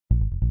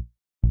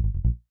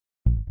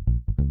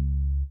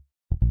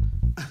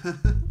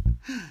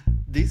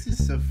This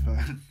is so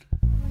fun.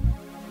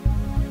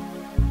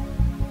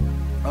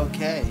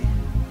 Okay.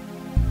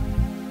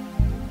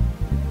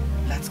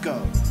 Let's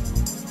go.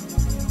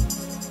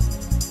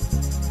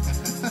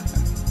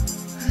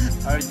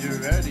 Are you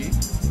ready?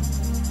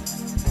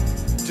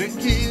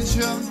 Drinking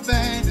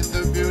champagne in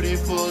the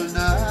beautiful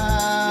night,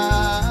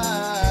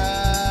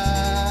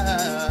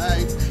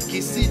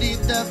 kissing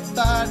in the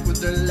park when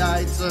the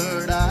lights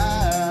are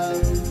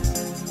out,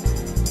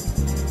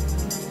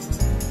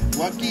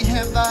 walking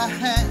hand by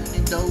hand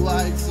in the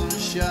white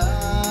sunshine,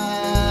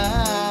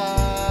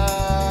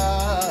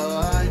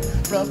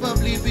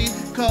 probably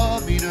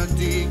becoming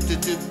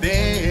addicted to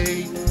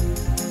pain.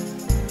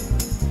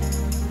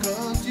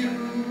 Cause you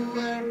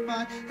were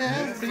my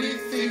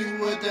everything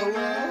with the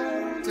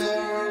world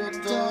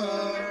turned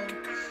dark.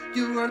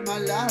 You were my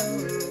love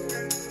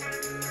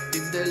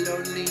in the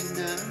lonely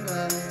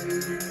night.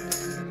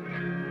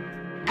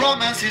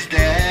 Romance is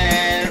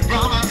dead,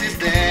 romance is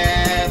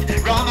dead,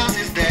 romance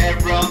is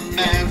dead,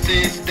 romance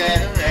is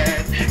dead,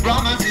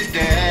 romance is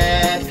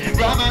dead,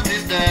 romance is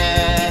dead,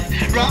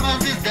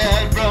 romance is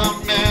dead,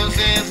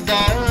 romance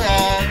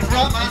is dead,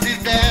 romance is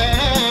dead,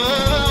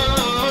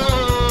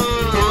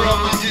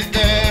 romance is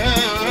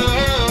dead,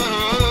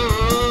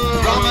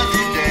 romance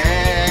is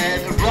dead,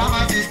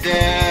 romance is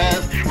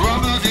dead,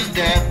 romance is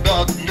dead,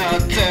 but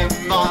not in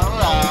my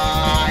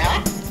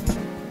life.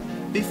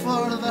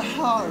 Before the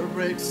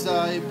heartbreaks,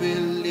 I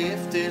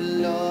believed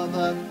in love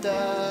at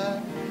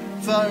the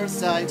first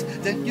sight.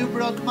 Then you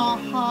broke my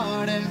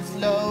heart and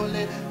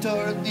slowly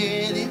turned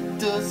it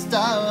into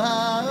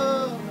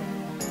stone.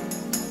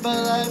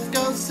 But life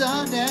goes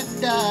on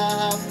and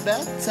I have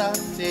better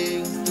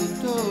things to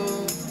do,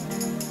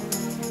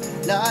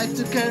 like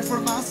to care for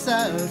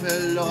myself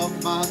and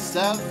love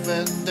myself,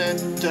 and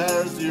then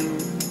there's you.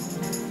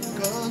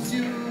 Cause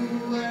you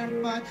were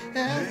my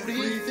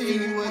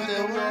everything when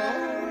the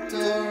world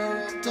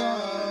turned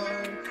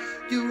dark.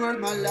 You were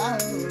my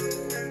love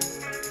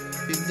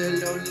in the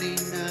lonely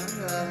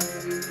night.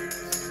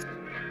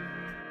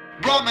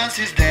 Romance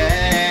is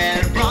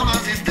dead,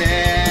 romance is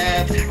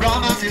dead,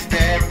 romance is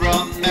dead,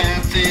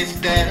 romance is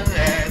dead,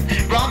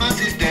 romance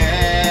is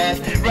dead,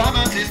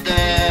 romance is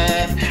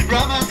dead,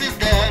 romance is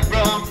dead,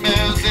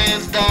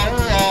 romance is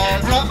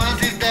dead,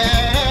 romance is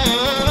dead,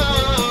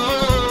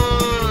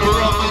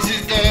 romance is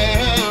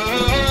dead,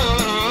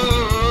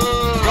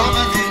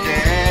 romance is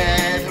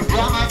dead,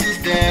 romance is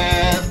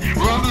dead,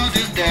 romance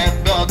is dead,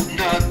 but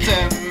not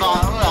in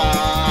my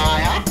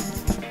life.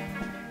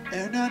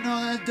 And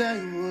another day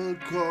will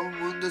come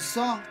when the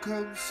sun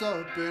comes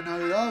up and I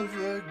love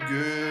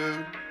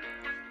again.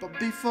 But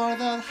before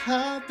that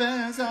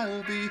happens,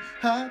 I'll be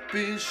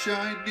happy,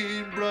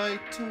 shining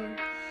brighter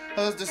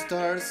as the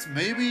stars.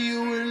 Maybe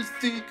you will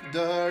think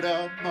that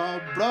I'm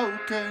a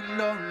broken,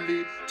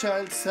 lonely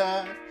child,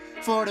 sad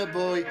for the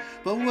boy.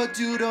 But what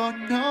you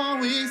don't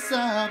know is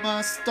I'm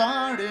a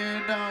star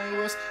and I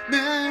was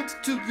meant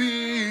to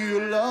be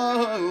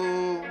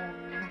alone.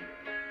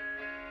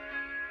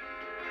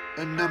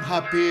 And I'm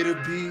happy to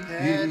be.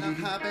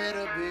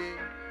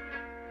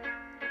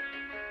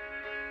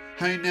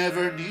 I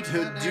never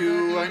needed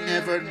you, I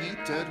never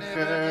needed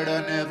her,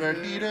 I never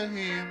needed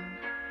him.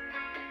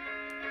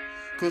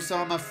 Cause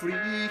I'm a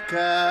free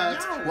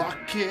cat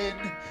walking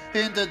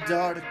in the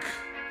dark.